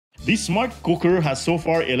This smart cooker has so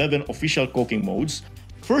far 11 official cooking modes.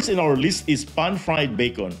 First in our list is pan-fried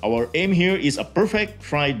bacon. Our aim here is a perfect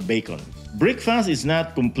fried bacon. Breakfast is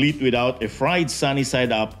not complete without a fried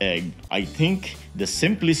sunny-side-up egg. I think the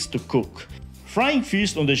simplest to cook. Frying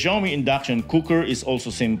fish on the Xiaomi Induction cooker is also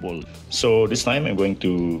simple. So this time I'm going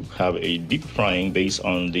to have a deep frying based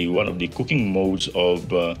on one of the cooking modes of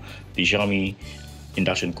the Xiaomi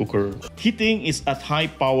Induction cooker. Heating is at high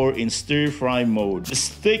power in stir-fry mode. The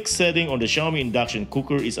steak setting on the Xiaomi Induction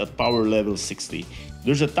cooker is at power level 60.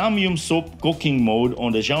 There's a tom yum soup cooking mode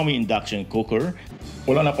on the Xiaomi Induction cooker.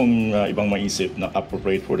 Wala na pong ibang maisip na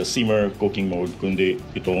appropriate for the simmer cooking mode kundi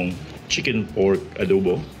itong chicken pork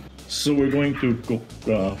adobo. So we're going to cook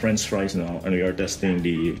French fries now, and we are testing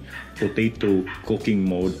the potato cooking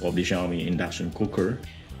mode of the Xiaomi Induction cooker.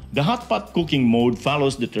 The hot pot cooking mode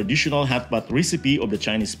follows the traditional hot pot recipe of the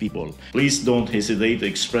Chinese people. Please don't hesitate to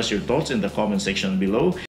express your thoughts in the comment section below.